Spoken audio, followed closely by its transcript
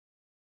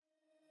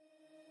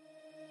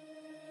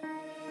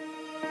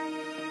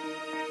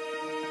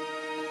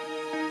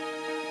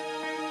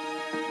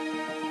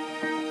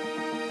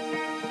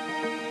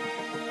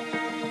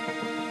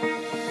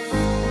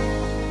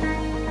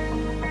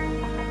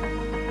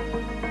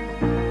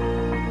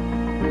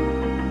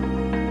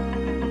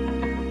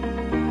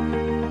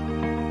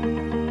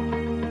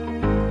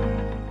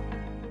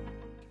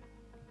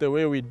the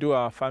way we do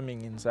our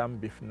farming in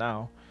Zambeef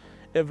now,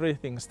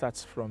 everything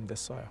starts from the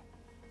soil.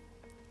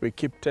 We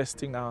keep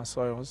testing our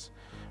soils,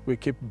 we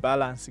keep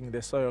balancing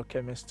the soil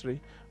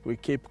chemistry, we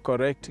keep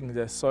correcting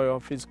the soil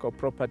physical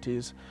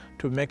properties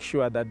to make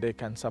sure that they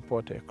can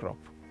support a crop.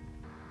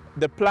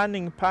 The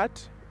planning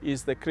part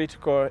is the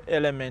critical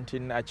element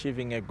in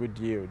achieving a good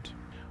yield.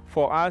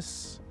 For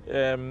us,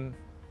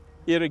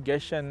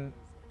 irrigation,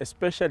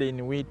 especially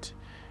in wheat,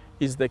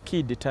 is the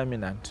key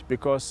determinant,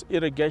 because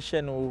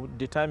irrigation will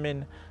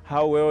determine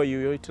how well you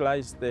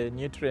utilize the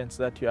nutrients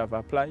that you have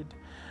applied,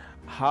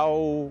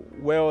 how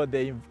well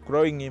the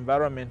growing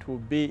environment will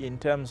be in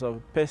terms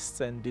of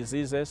pests and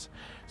diseases.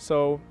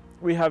 So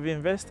we have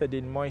invested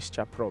in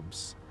moisture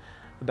probes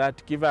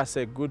that give us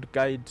a good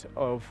guide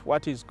of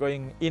what is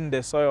going in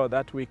the soil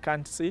that we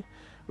can't see.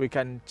 We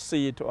can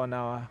see it on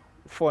our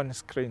phone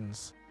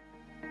screens.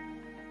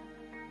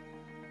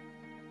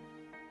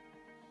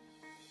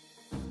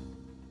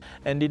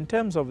 And in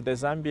terms of the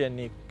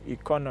Zambian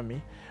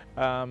economy,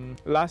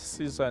 last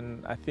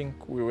season, I think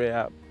we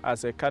were,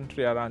 as a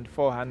country, around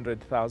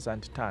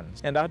 400,000 tons.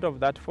 And out of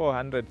that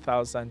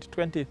 400,000,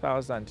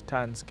 20,000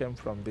 tons came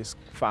from this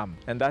farm.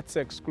 And that's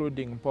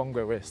excluding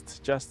Mpongwe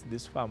West. Just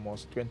this farm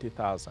was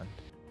 20,000.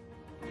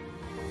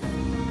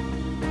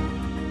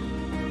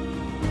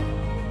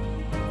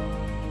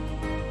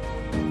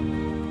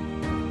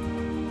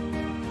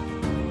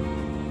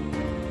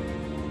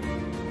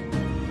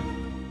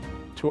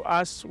 To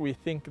us, we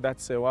think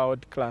that's a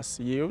world-class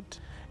yield.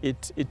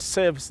 It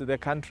saves the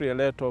country a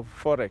lot of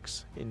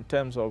forex in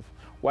terms of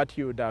what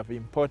you would have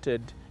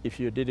imported if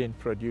you didn't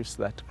produce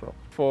that crop.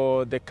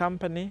 For the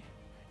company,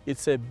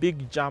 it's a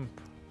big jump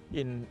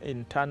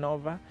in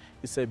turnover.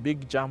 It's a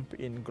big jump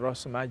in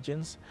gross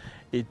margins.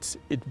 It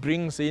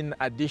brings in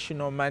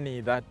additional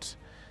money that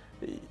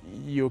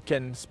you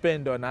can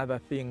spend on other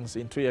things,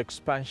 into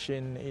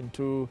expansion,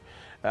 into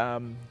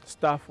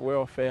staff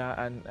welfare,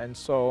 and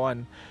so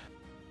on.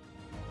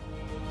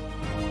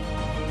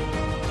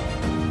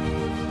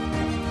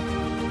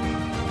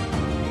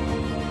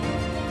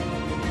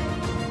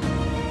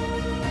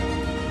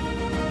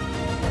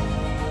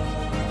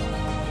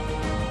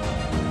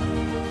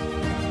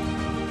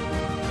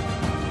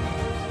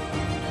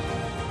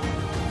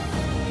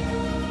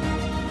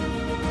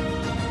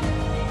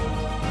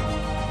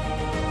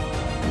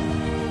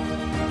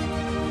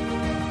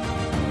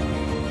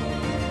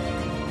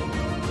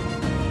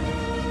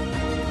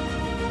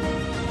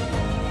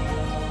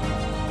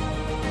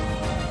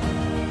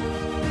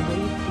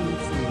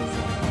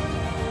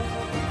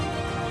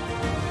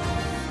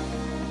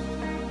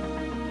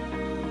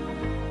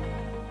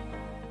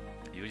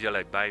 Usually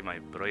I buy my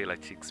broiler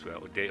chicks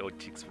or day-old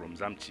chicks from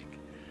Zamchick.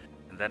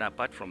 And then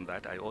apart from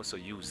that, I also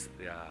use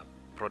their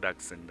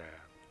products in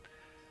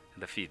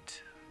the feed.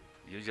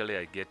 Usually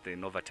I get the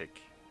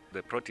Novatech.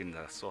 The proteins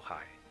are so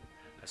high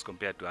as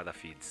compared to other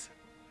feeds.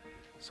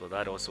 So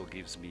that also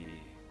gives me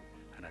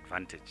an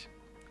advantage,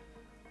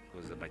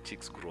 because my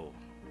chicks grow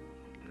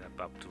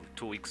up to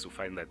 2 weeks to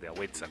find that their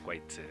weights are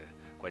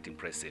quite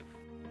impressive.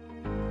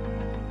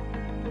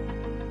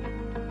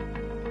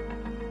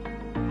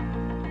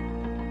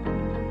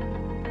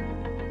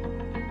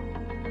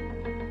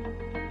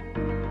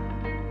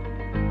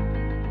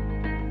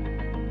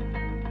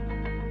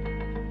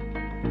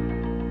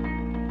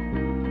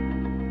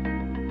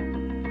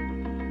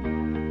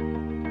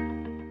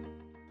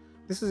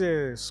 This is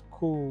a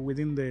school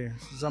within the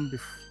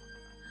Zambeef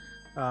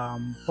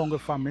Mpongwe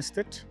Farm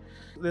Estate.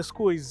 The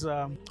school is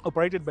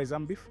operated by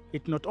Zambeef.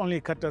 It not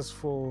only caters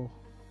for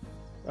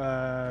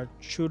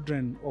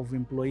children of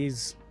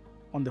employees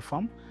on the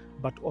farm,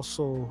 but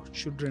also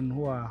children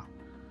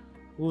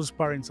whose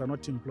parents are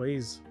not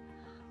employees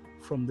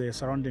from the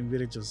surrounding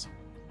villages.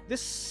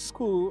 This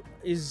school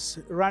is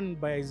run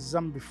by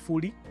Zambeef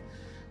fully.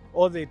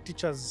 All the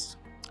teachers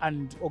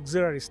and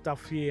auxiliary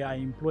staff here are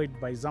employed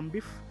by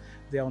Zambeef.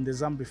 They are on the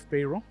Zambeef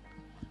payroll.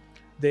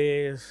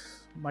 The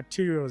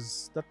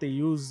materials that they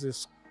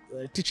use,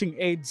 teaching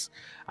aids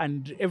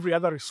and every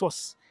other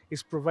resource,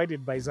 is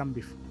provided by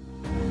Zambeef.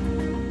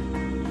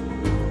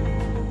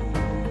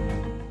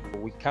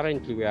 We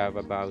currently have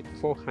about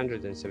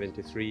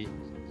 473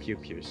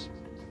 pupils.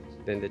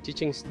 Then the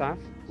teaching staff,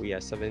 we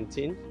are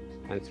 17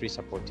 and 3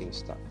 supporting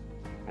staff.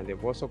 And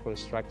they've also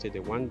constructed a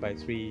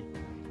 1x3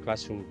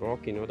 classroom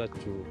block in order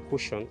to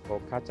cushion or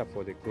cater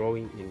for the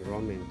growing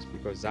enrollment,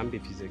 because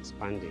Zambeef is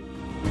expanding.